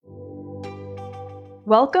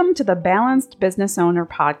Welcome to the Balanced Business Owner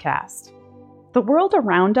Podcast. The world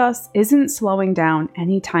around us isn't slowing down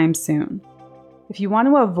anytime soon. If you want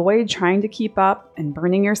to avoid trying to keep up and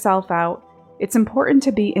burning yourself out, it's important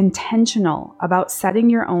to be intentional about setting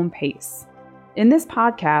your own pace. In this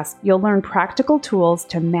podcast, you'll learn practical tools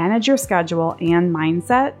to manage your schedule and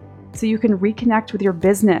mindset so you can reconnect with your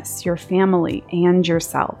business, your family, and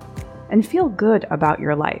yourself, and feel good about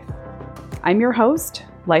your life. I'm your host,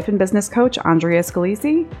 life and business coach Andrea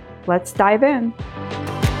Scalisi. Let's dive in.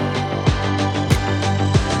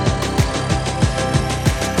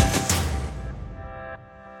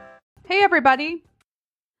 Hey, everybody.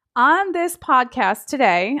 On this podcast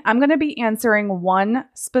today, I'm going to be answering one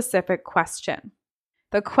specific question.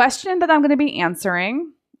 The question that I'm going to be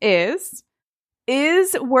answering is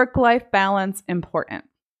work-life balance important?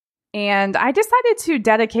 And I decided to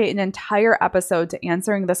dedicate an entire episode to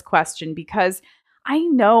answering this question because I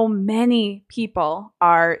know many people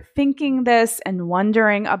are thinking this and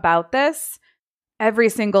wondering about this every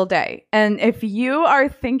single day. And if you are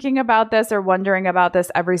thinking about this or wondering about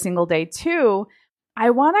this every single day too,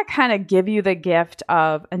 I want to kind of give you the gift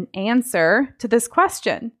of an answer to this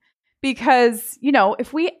question. Because,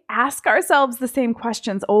 if we ask ourselves the same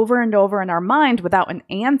questions over and over in our mind without an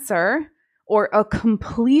answer or a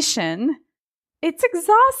completion, it's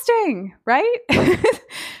exhausting, right?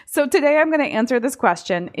 So today I'm going to answer this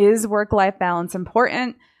question, is work-life balance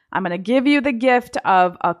important? I'm going to give you the gift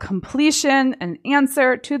of a completion, an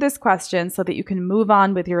answer to this question so that you can move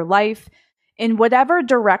on with your life in whatever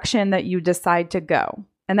direction that you decide to go.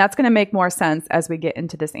 And that's going to make more sense as we get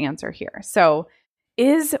into this answer here. So,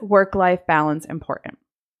 is work-life balance important?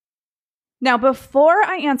 Now, before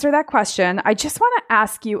I answer that question, I just want to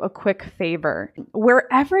ask you a quick favor.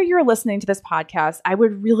 Wherever you're listening to this podcast, I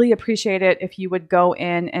would really appreciate it if you would go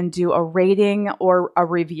in and do a rating or a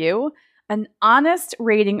review, an honest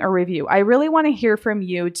rating or review. I really want to hear from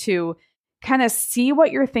you to kind of see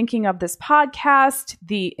what you're thinking of this podcast,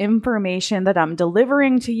 the information that I'm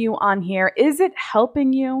delivering to you on here. Is it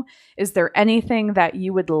helping you? Is there anything that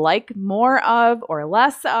you would like more of or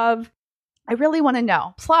less of? I really want to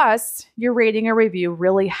know. Plus, your rating or review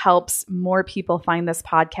really helps more people find this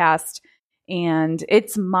podcast. And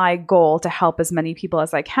it's my goal to help as many people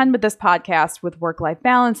as I can with this podcast with work-life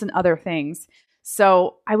balance and other things.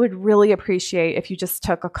 So I would really appreciate if you just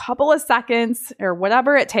took a couple of seconds or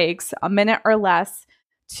whatever it takes, a minute or less,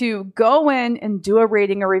 to go in and do a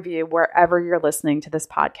rating or review wherever you're listening to this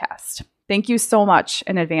podcast. Thank you so much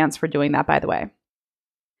in advance for doing that, by the way.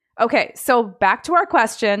 Okay, so back to our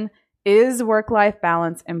question. Is work-life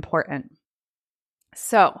balance important?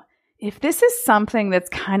 So if this is something that's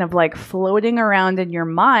kind of like floating around in your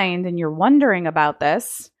mind and you're wondering about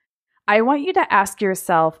this, I want you to ask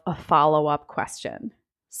yourself a follow-up question.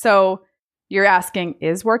 So you're asking,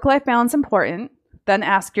 is work-life balance important? Then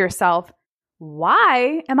ask yourself,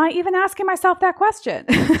 why am I even asking myself that question?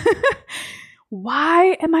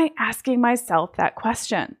 Why am I asking myself that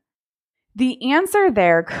question? The answer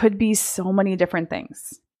there could be so many different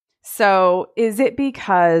things. So is it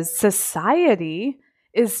because society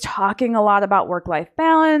is talking a lot about work-life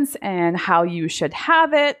balance and how you should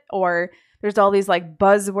have it? Or there's all these like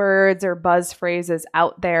buzzwords or buzz phrases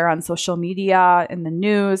out there on social media, in the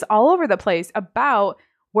news, all over the place about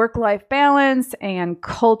work-life balance and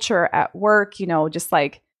culture at work, just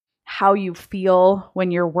like how you feel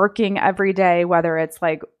when you're working every day, whether it's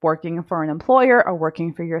like working for an employer or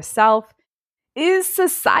working for yourself. Is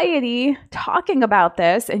society talking about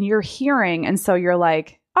this and you're hearing, and so you're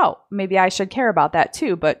like, oh, maybe I should care about that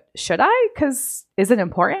too, but should I? Because is it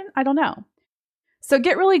important? I don't know. So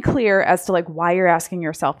get really clear as to like why you're asking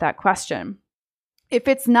yourself that question. If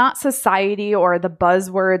it's not society or the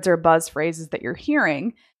buzzwords or buzz phrases that you're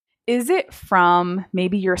hearing, is it from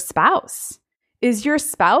maybe your spouse? Is your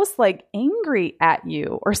spouse like angry at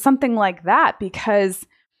you or something like that because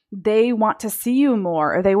they want to see you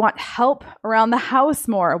more or they want help around the house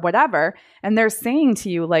more or whatever, and they're saying to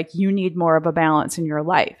you like you need more of a balance in your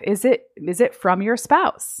life? Is it from your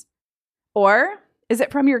spouse? Or is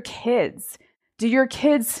it from your kids? Do your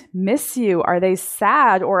kids miss you? Are they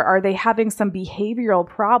sad, or are they having some behavioral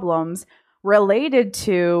problems related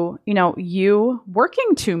to, you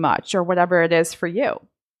working too much or whatever it is for you?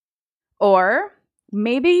 Or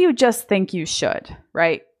maybe you just think you should,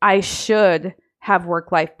 right? I should have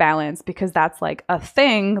work-life balance because that's like a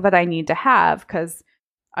thing that I need to have because,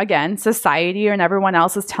 again, society and everyone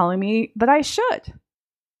else is telling me that I should.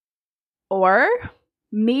 Or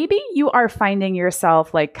maybe you are finding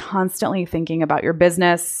yourself like constantly thinking about your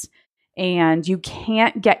business and you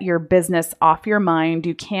can't get your business off your mind.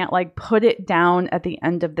 You can't like put it down at the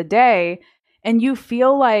end of the day. and you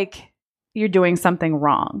feel like you're doing something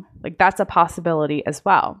wrong. Like that's a possibility as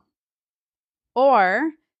well. Or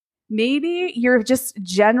maybe you're just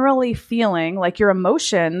generally feeling like you're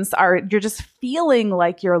just feeling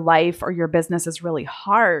like your life or your business is really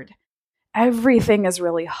hard. Everything is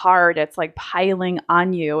really hard. It's like piling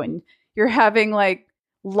on you and you're having like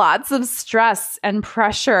lots of stress and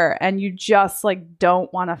pressure and you just like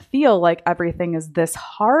don't want to feel like everything is this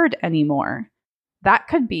hard anymore. That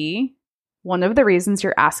could be one of the reasons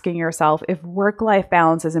you're asking yourself if work-life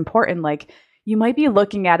balance is important. Like you might be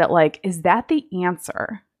looking at it like, is that the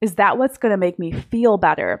answer? Is that what's going to make me feel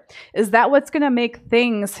better? Is that what's going to make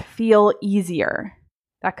things feel easier?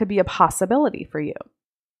 That could be a possibility for you.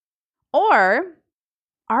 Or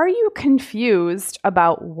are you confused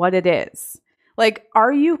about what it is? Like,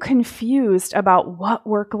 are you confused about what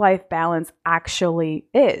work-life balance actually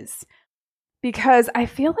is? Because I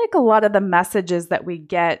feel like a lot of the messages that we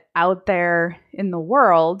get out there in the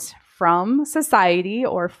world from society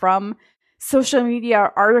or from social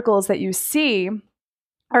media articles that you see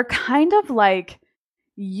are kind of like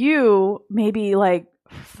you maybe like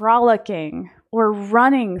frolicking or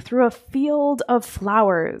running through a field of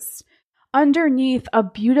flowers underneath a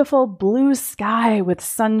beautiful blue sky with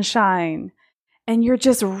sunshine. And you're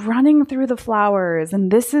just running through the flowers,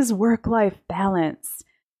 and this is work-life balance.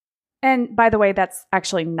 And by the way, that's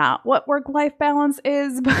actually not what work-life balance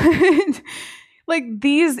is, but like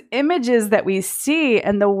these images that we see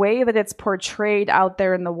and the way that it's portrayed out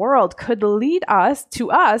there in the world could lead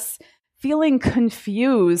us feeling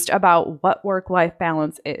confused about what work-life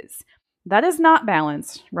balance is. That is not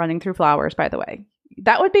balance, running through flowers, by the way.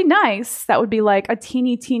 That would be nice. That would be like a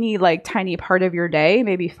teeny, like tiny part of your day,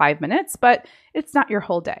 maybe 5 minutes, but it's not your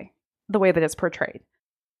whole day, the way that it's portrayed.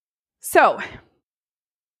 So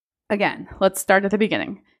again, let's start at the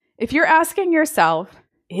beginning. If you're asking yourself,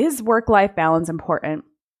 is work-life balance important?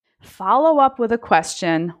 Follow up with a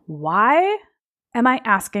question. Why am I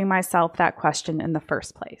asking myself that question in the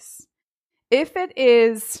first place? If it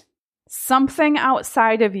is something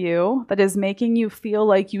outside of you that is making you feel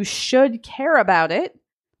like you should care about it,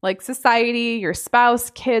 like society, your spouse,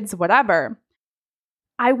 kids, whatever,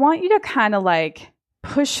 I want you to kind of like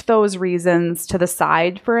push those reasons to the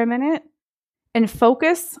side for a minute and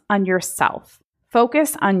focus on yourself.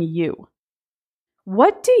 Focus on you.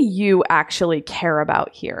 What do you actually care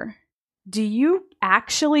about here? Do you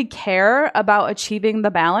actually care about achieving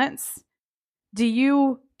the balance? Do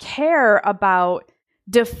you care about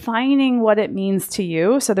defining what it means to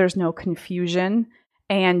you so there's no confusion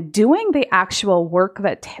and doing the actual work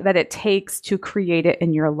that it takes to create it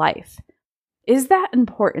in your life? Is that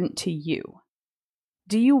important to you?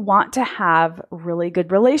 Do you want to have really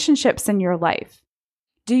good relationships in your life?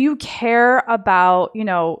 Do you care about,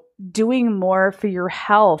 doing more for your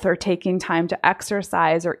health or taking time to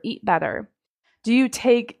exercise or eat better? Do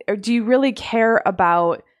you really care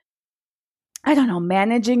about,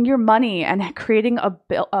 managing your money and creating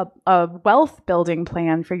a wealth building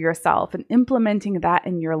plan for yourself and implementing that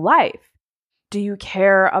in your life? Do you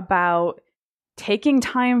care about taking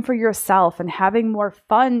time for yourself and having more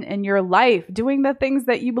fun in your life, doing the things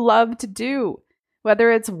that you love to do,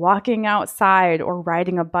 whether it's walking outside or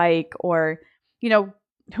riding a bike or,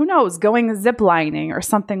 who knows, going ziplining or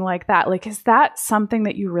something like that? Like, is that something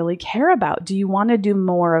that you really care about? Do you want to do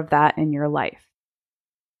more of that in your life?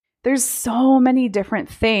 There's so many different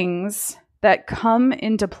things that come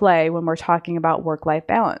into play when we're talking about work-life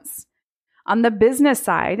balance. On the business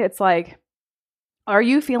side, it's like, are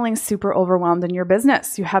you feeling super overwhelmed in your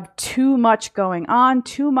business? You have too much going on,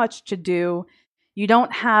 too much to do. You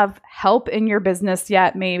don't have help in your business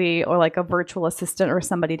yet, maybe, or like a virtual assistant or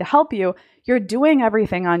somebody to help you. You're doing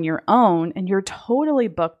everything on your own and you're totally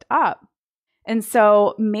booked up. And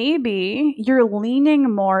so maybe you're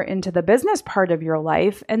leaning more into the business part of your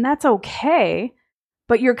life, and that's okay,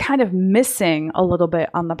 but you're kind of missing a little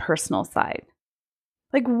bit on the personal side.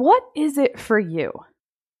 Like, what is it for you?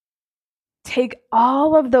 Take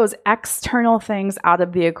all of those external things out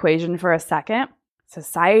of the equation for a second.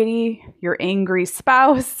 Society, your angry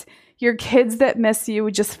spouse, your kids that miss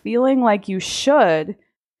you, just feeling like you should,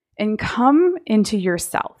 and come into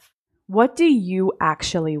yourself. What do you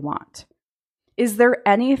actually want? Is there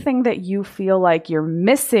anything that you feel like you're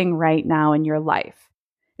missing right now in your life?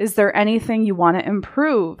 Is there anything you want to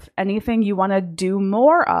improve? Anything you want to do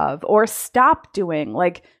more of or stop doing?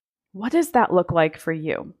 Like, what does that look like for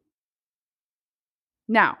you?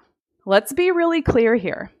 Now, let's be really clear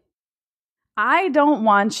here. I don't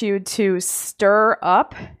want you to stir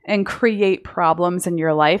up and create problems in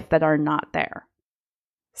your life that are not there.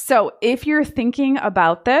 So if you're thinking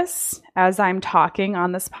about this as I'm talking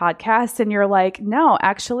on this podcast and you're like, no,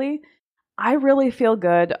 actually, I really feel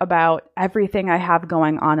good about everything I have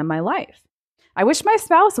going on in my life. I wish my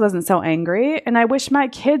spouse wasn't so angry, and I wish my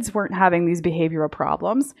kids weren't having these behavioral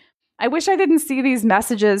problems. I wish I didn't see these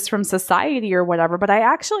messages from society or whatever, but I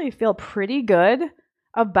actually feel pretty good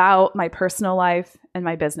about my personal life and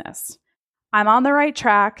my business. I'm on the right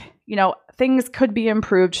track. Things could be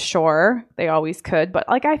improved. Sure, they always could, but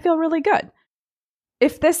I feel really good.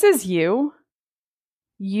 If this is you,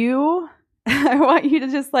 I want you to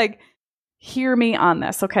just hear me on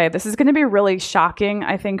this. Okay. This is going to be really shocking,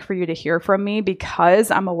 I think, for you to hear from me because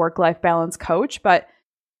I'm a work-life balance coach. But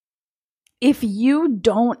if you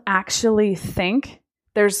don't actually think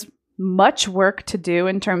there's much work to do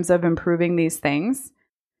in terms of improving these things,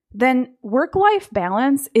 then work-life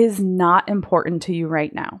balance is not important to you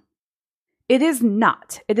right now. It is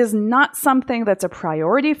not. It is not something that's a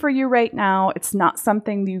priority for you right now. It's not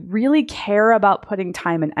something you really care about putting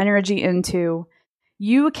time and energy into.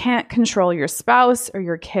 You can't control your spouse or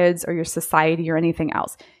your kids or your society or anything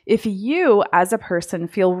else. If you, as a person,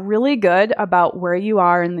 feel really good about where you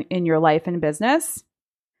are in your life and business,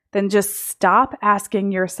 then just stop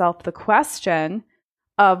asking yourself the question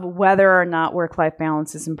of whether or not work-life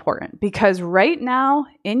balance is important. Because right now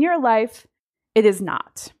in your life, it is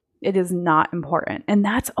not. It is not important. And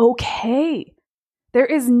that's okay. There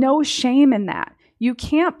is no shame in that. You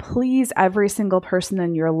can't please every single person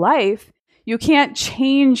in your life. You can't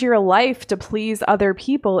change your life to please other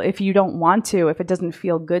people if you don't want to, if it doesn't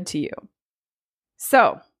feel good to you.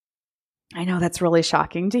 So, I know that's really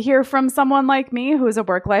shocking to hear from someone like me who's a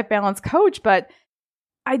work-life balance coach, but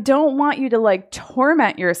I don't want you to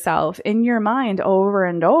torment yourself in your mind over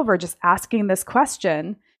and over just asking this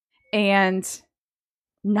question and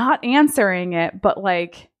not answering it, but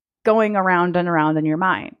going around and around in your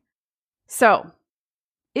mind. So,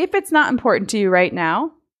 if it's not important to you right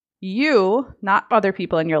now, you, not other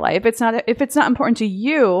people in your life, if it's not important to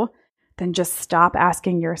you, then just stop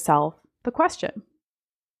asking yourself the question.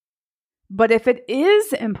 But if it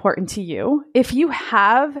is important to you, if you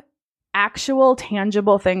have actual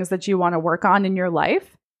tangible things that you want to work on in your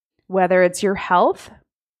life, whether it's your health,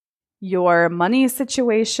 your money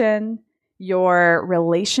situation, your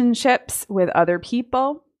relationships with other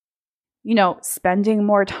people, spending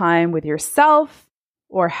more time with yourself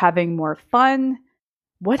or having more fun,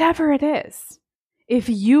 whatever it is. If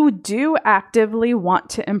you do actively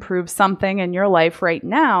want to improve something in your life right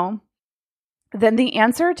now, then the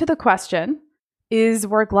answer to the question, is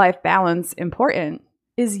work-life balance important,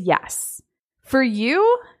 is yes. For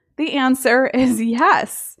you, the answer is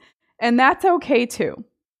yes. And that's okay too.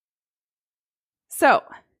 So,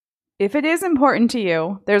 if it is important to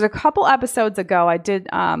you, there's a couple episodes ago, I did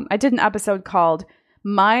an episode called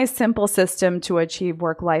My Simple System to Achieve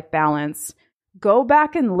Work-Life Balance. Go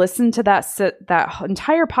back and listen to that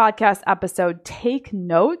entire podcast episode. Take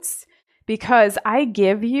notes because I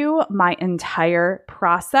give you my entire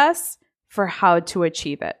process for how to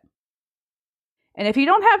achieve it. And if you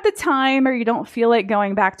don't have the time or you don't feel like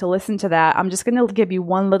going back to listen to that, I'm just going to give you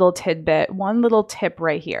one little tidbit, one little tip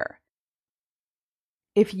right here.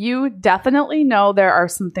 If you definitely know there are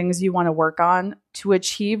some things you want to work on to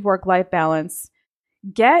achieve work-life balance,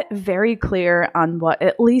 get very clear on what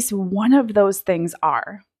at least one of those things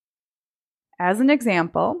are. As an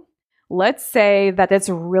example, let's say that it's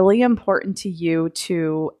really important to you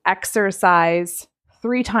to exercise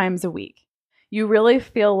 3 times a week. You really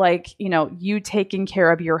feel like, you taking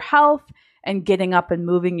care of your health and getting up and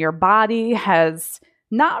moving your body has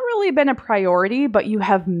not really been a priority, but you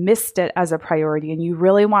have missed it as a priority and you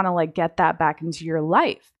really want to get that back into your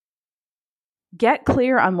life. Get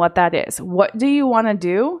clear on what that is. What do you want to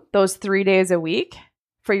do those 3 days a week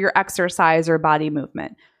for your exercise or body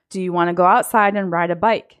movement? Do you want to go outside and ride a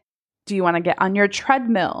bike? Do you want to get on your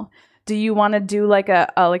treadmill? Do you want to do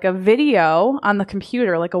a video on the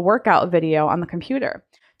computer, like a workout video on the computer?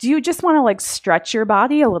 Do you just want to stretch your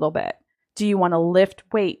body a little bit? Do you want to lift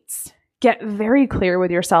weights? Get very clear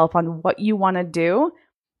with yourself on what you want to do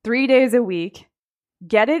 3 days a week.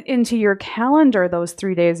 Get it into your calendar those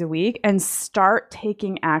 3 days a week and start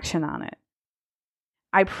taking action on it.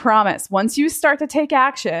 I promise, once you start to take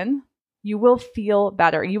action, you will feel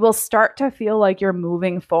better. You will start to feel like you're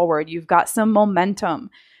moving forward. You've got some momentum.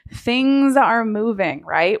 Things are moving,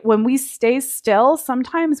 right? When we stay still,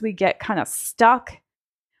 sometimes we get kind of stuck.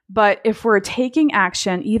 But if we're taking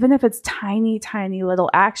action, even if it's tiny, tiny little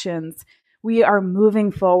actions, we are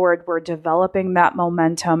moving forward. We're developing that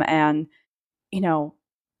momentum and,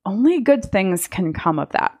 only good things can come of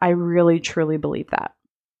that. I really, truly believe that.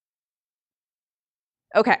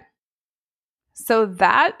 Okay, so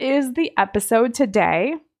that is the episode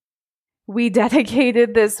today. We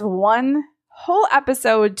dedicated this one whole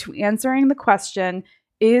episode to answering the question,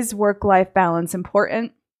 is work-life balance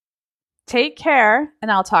important? Take care,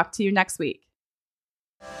 and I'll talk to you next week.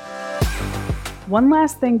 One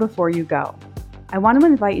last thing before you go. I want to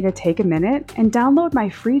invite you to take a minute and download my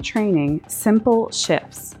free training, Simple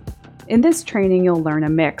Shifts. In this training, you'll learn a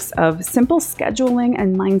mix of simple scheduling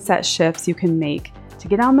and mindset shifts you can make to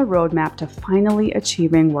get on the roadmap to finally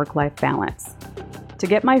achieving work-life balance. To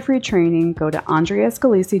get my free training, go to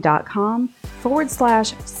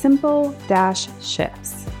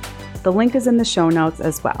andreascalisi.com/simple-shifts. The link is in the show notes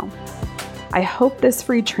as well. I hope this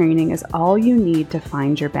free training is all you need to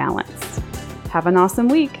find your balance. Have an awesome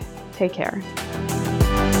week. Take care.